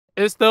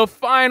It's the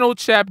final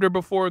chapter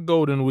before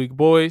Golden Week,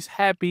 boys.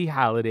 Happy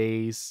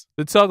holidays.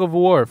 The tug of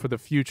war for the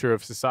future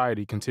of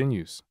society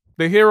continues.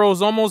 The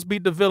heroes almost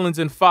beat the villains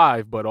in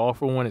 5, but All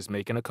for One is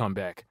making a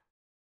comeback.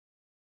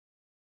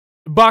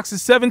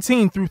 Boxes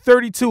 17 through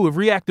 32 have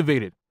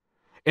reactivated,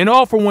 and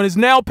All for One is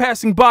now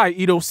passing by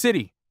Edo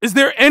City. Is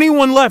there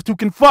anyone left who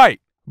can fight?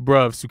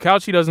 Bruh, if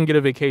Tsukauchi doesn't get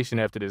a vacation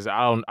after this,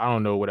 I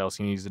don't know what else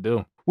he needs to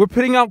do. We're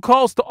putting out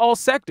calls to all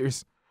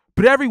sectors,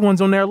 but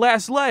everyone's on their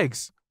last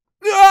legs.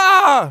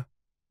 Ah!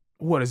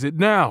 What is it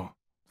now?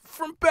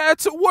 From bad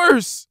to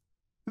worse.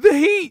 The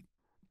heat.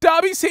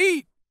 Dobby's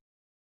heat.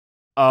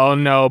 Oh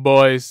no,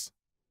 boys.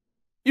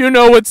 You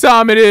know what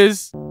time it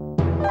is.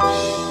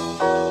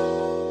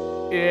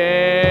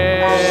 Yeah.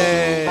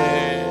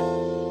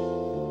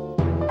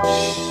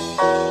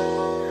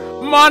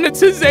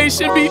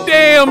 Monetization be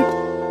damned.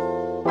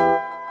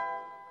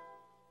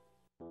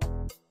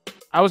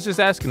 I was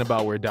just asking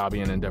about where Dobby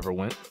and Endeavor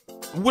went.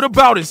 What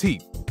about his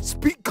heat?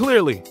 Speak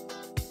clearly.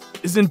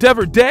 Is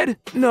Endeavor dead?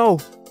 No,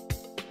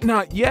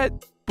 not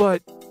yet,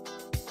 but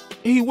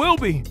he will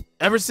be.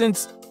 Ever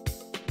since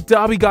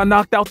Dobby got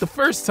knocked out the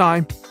first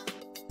time,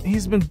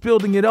 he's been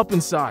building it up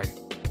inside.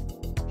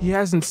 He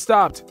hasn't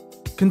stopped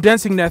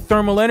condensing that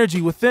thermal energy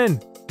within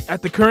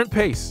at the current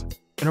pace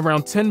in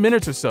around 10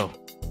 minutes or so.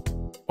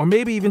 Or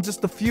maybe even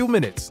just a few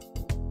minutes.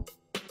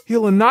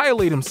 He'll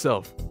annihilate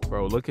himself.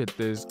 Bro, look at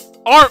this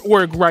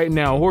artwork right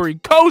now,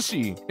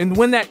 Horikoshi. And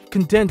when that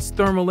condensed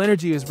thermal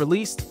energy is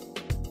released,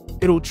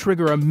 it'll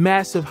trigger a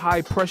massive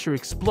high-pressure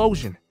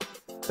explosion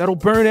that'll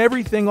burn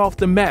everything off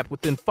the map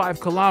within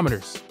 5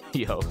 kilometers.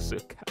 Yo,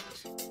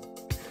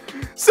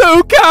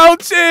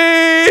 Tsukauchi!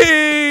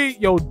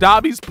 Yo,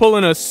 Dobby's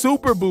pulling a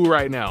Super Boo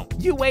right now.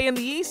 Yue in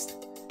the east,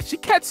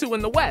 Shiketsu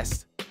in the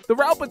west. The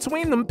route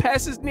between them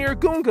passes near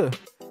Gunga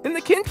in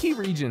the Kinki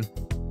region.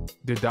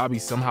 Did Dobby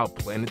somehow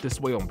plan it this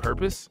way on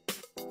purpose?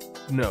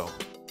 No.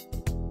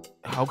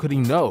 How could he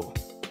know?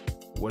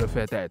 What if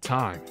at that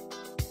time,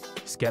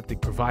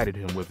 Skeptic provided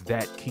him with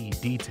that key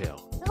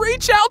detail?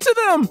 Reach out to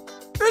them!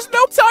 There's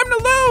no time to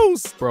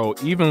lose! Bro,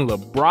 even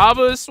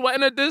LaBrava is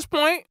sweating at this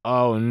point?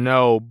 Oh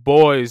no,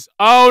 boys.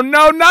 Oh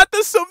no, not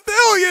the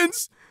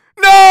civilians!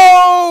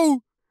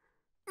 No!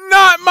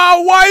 Not my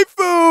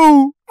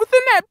waifu!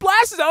 Within that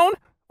blast zone,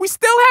 we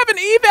still have an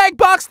evac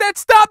box that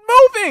stopped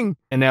moving!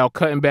 And now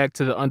cutting back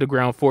to the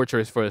underground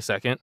fortress for a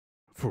second.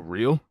 For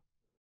real?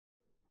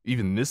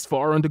 Even this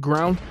far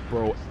underground?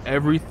 Bro,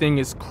 everything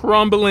is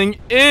crumbling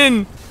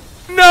in!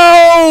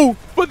 No!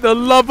 For the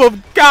love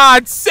of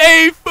God,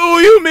 save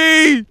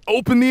Fuyumi!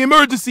 Open the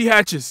emergency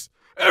hatches!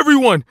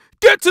 Everyone,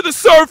 get to the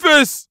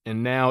surface!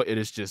 And now it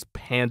is just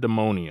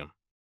pandemonium.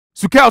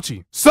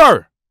 Tsukauchi,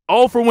 sir!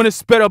 All for One is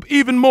sped up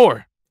even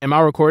more. Am I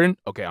recording?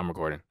 Okay, I'm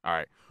recording. All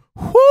right.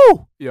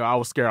 Whew! Yo, I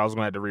was scared I was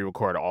going to have to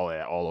re-record all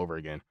that all over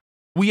again.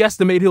 We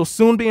estimate he'll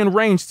soon be in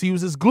range to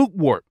use his Gloop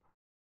Warp.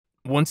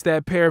 Once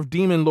that pair of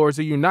demon lords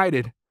are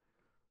united,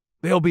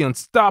 they'll be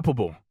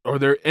unstoppable. Are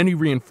there any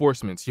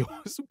reinforcements? Yo,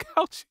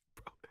 Tsukauchi,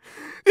 bro.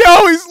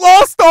 Yo, he's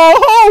lost all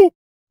hope!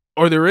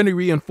 Are there any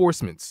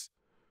reinforcements?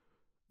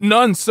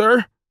 None,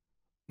 sir.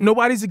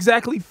 Nobody's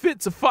exactly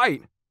fit to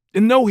fight,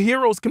 and no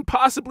heroes can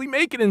possibly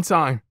make it in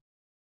time.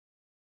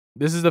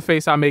 This is the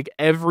face I make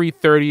every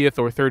 30th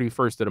or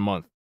 31st of the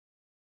month.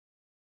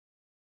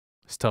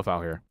 It's tough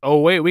out here. Oh,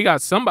 wait, we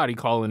got somebody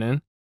calling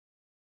in.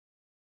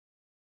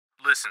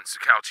 Listen,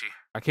 Tsukauchi.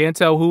 I can't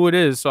tell who it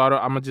is, so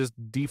I'm going to just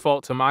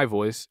default to my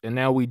voice. And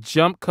now we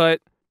jump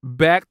cut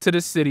back to the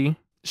city.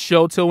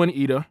 Shoto and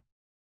Ida.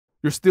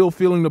 You're still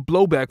feeling the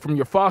blowback from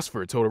your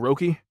phosphor,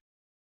 Todoroki.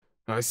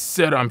 I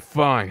said I'm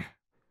fine.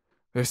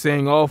 They're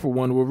saying All for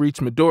One will reach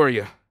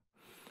Midoriya.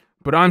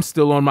 But I'm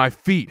still on my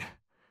feet.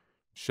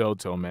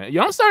 Shoto, man.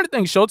 Yo, I'm starting to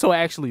think Shoto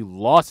actually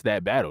lost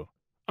that battle.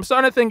 I'm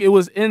starting to think it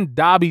was in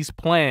Dobby's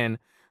plan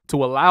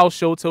to allow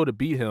Shoto to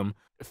beat him,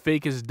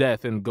 fake his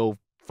death, and go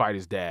fight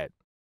his dad.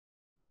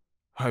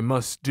 I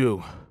must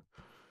do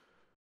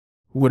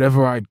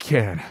whatever I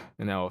can.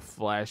 And now a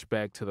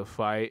flashback to the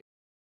fight.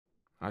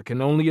 I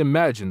can only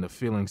imagine the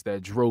feelings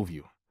that drove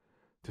you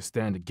to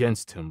stand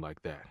against him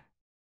like that.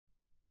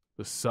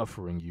 The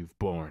suffering you've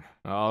borne.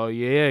 Oh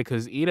yeah,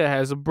 because Ida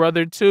has a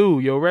brother too.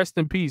 Yo, rest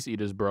in peace,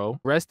 Ida's bro.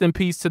 Rest in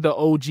peace to the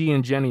OG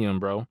Ingenium,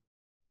 bro.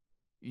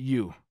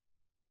 You,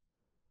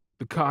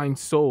 the kind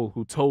soul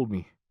who told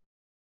me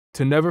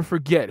to never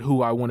forget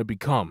who I want to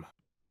become.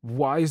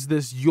 Why is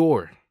this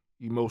your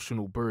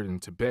emotional burden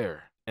to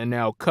bear? And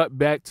now cut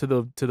back to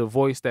the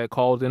voice that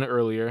called in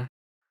earlier.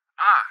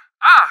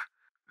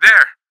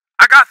 There.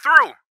 I got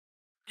through.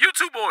 You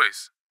two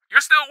boys,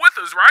 you're still with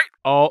us, right?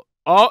 Oh,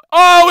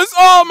 it's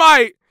All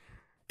Might.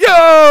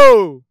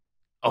 Yo!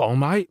 All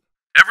Might?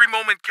 Every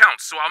moment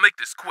counts, so I'll make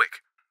this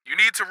quick. You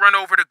need to run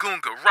over to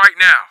Gunga right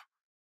now.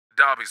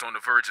 Dobby's on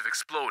the verge of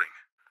exploding,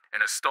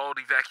 and a stalled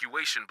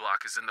evacuation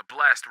block is in the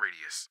blast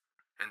radius.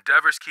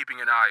 Endeavor's keeping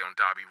an eye on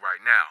Dobby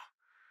right now,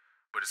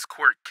 but his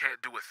quirk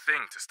can't do a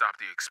thing to stop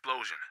the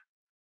explosion.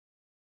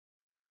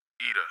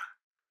 Ida,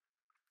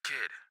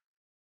 kid,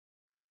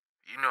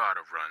 you know how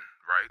to run,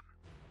 right?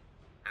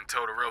 And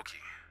Todoroki,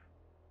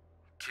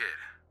 Kid,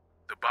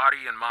 the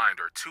body and mind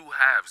are two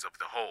halves of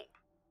the whole.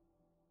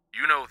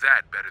 You know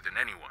that better than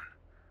anyone,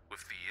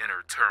 with the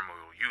inner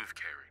turmoil you've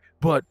carried.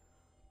 But,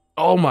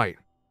 All Might,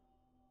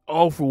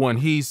 All for One,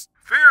 he's...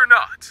 Fear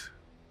not.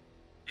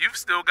 You've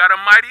still got a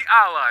mighty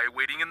ally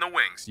waiting in the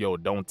wings. Yo,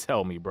 don't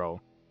tell me, bro.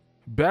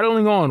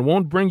 Battling on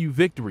won't bring you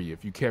victory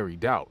if you carry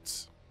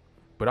doubts.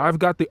 But I've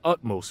got the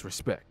utmost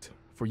respect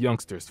for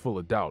youngsters full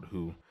of doubt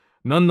who,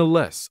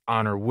 nonetheless,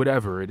 honor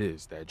whatever it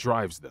is that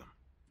drives them.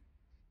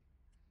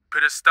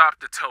 Put a stop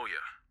to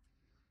Toya.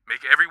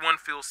 Make everyone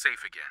feel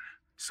safe again,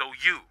 so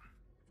you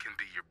can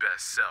be your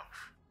best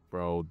self.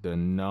 Bro, the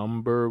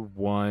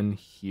 #1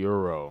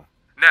 hero.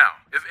 Now,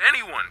 if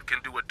anyone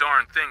can do a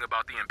darn thing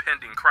about the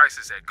impending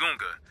crisis at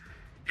Gunga,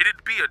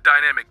 it'd be a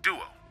dynamic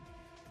duo.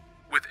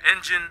 With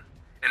engine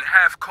and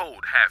half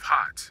cold, half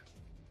hot.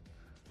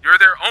 You're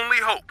their only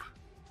hope.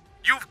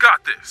 You've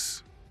got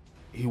this.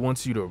 He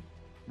wants you to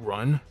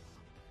run?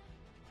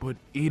 But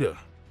Ida,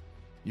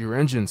 your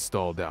engine's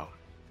stalled out.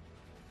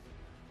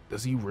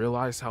 Does he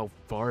realize how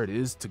far it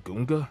is to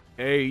Gunga?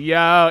 Hey,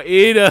 yo,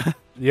 Ida.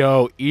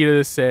 Yo,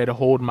 Ida said,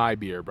 hold my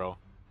beer, bro.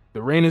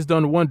 The rain has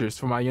done wonders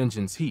for my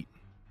engine's heat.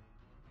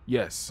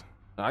 Yes,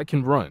 I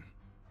can run.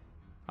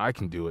 I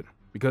can do it.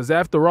 Because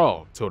after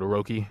all,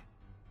 Todoroki,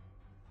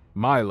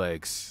 my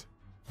legs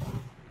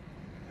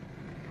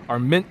are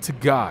meant to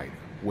guide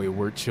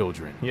wayward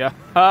children. Yeah.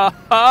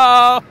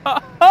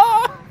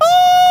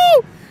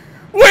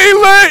 We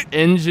lit!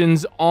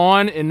 Engines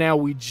on, and now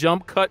we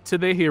jump cut to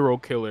the hero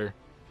killer.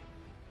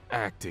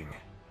 Acting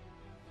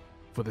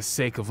for the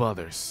sake of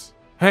others.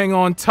 Hang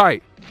on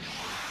tight.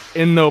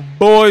 And the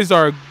boys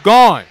are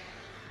gone.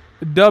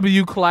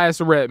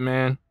 W-class rep,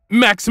 man.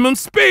 Maximum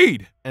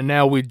speed! And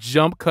now we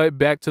jump cut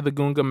back to the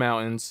Gunga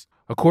Mountains.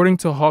 According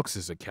to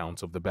Hawks'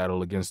 accounts of the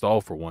battle against All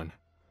for One,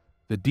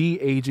 the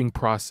de-aging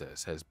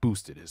process has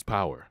boosted his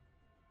power,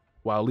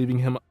 while leaving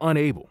him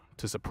unable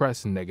to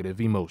suppress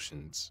negative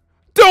emotions.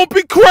 Don't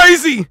be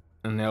crazy!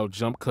 And now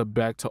jump cut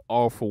back to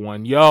All for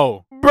One.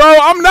 Yo, bro,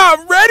 I'm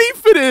not ready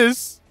for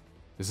this!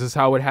 This is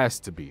how it has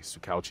to be,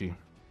 Tsukauchi.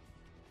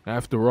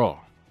 After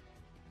all,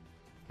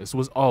 this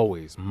was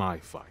always my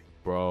fight,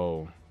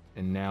 bro.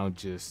 And now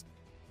just,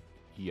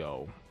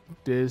 yo,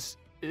 this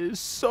is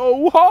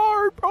so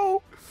hard,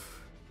 bro.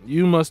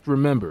 You must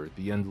remember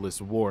the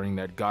endless warring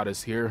that got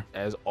us here,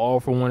 as All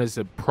for One is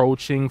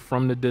approaching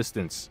from the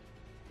distance.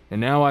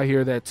 And now I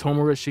hear that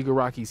Tomura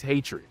Shigaraki's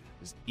hatred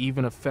is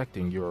even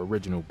affecting your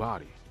original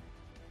body.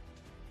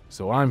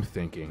 So I'm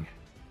thinking,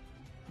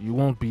 you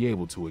won't be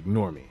able to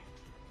ignore me.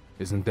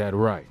 Isn't that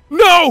right?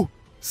 No!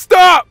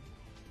 Stop!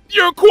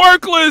 You're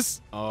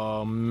quirkless!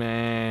 Oh,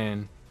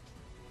 man.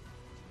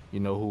 You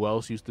know who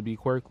else used to be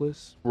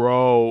quirkless?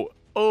 Bro.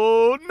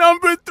 Oh,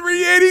 number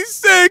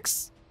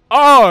 386!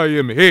 I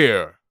am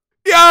here.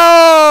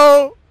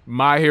 Yo!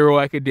 My Hero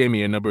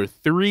Academia, number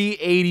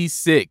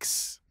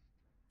 386.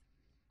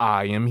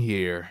 I am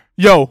here.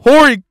 Yo,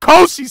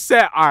 Horikoshi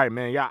said, all right,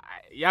 man, y'all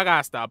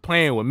gotta stop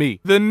playing with me.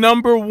 The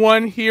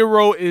 #1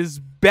 hero is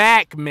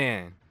back,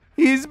 man.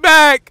 He's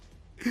back.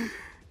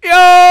 Yo!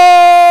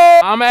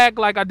 I'm act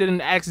like I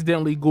didn't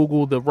accidentally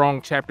Google the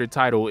wrong chapter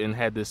title and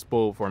had this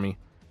spoiled for me.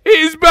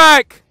 He's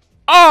back.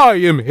 I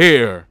am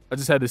here. I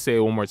just had to say it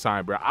one more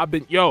time, bro. I've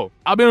been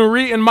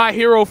reading My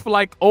Hero for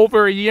like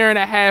over a year and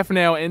a half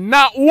now, and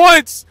not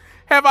once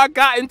have I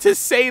gotten to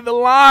say the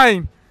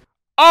line,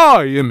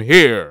 I am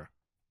here.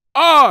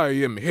 I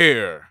am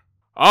here.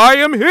 I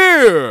am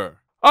here.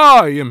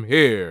 I am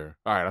here.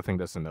 All right, I think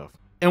that's enough.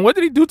 And what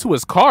did he do to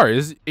his car?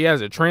 He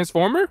has a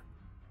transformer?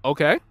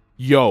 Okay.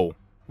 Yo,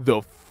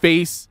 the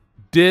face,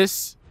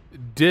 this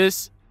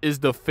is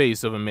the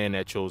face of a man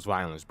that chose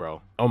violence,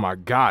 bro. Oh my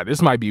God,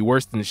 this might be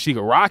worse than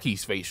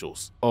Shigaraki's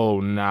facials.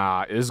 Oh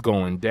nah, it's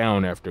going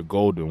down after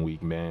Golden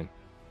Week, man.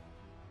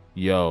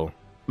 Yo,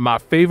 my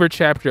favorite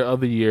chapter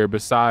of the year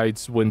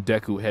besides when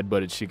Deku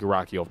headbutted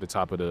Shigaraki off the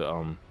top of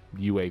the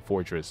UA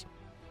Fortress.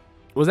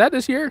 Was that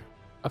this year?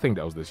 I think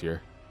that was this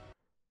year.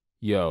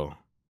 Yo.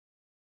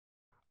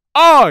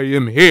 I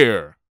am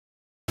here.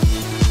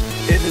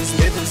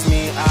 If it's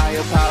me, I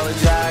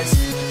apologize.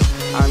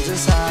 I'm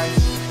just high.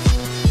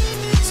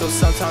 So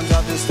sometimes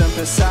I'll just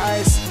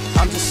emphasize.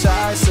 I'm just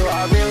shy, so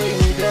I really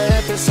need to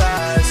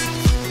emphasize.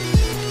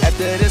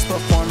 After this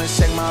performance,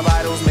 check my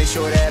vitals, make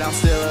sure that I'm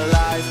still alive.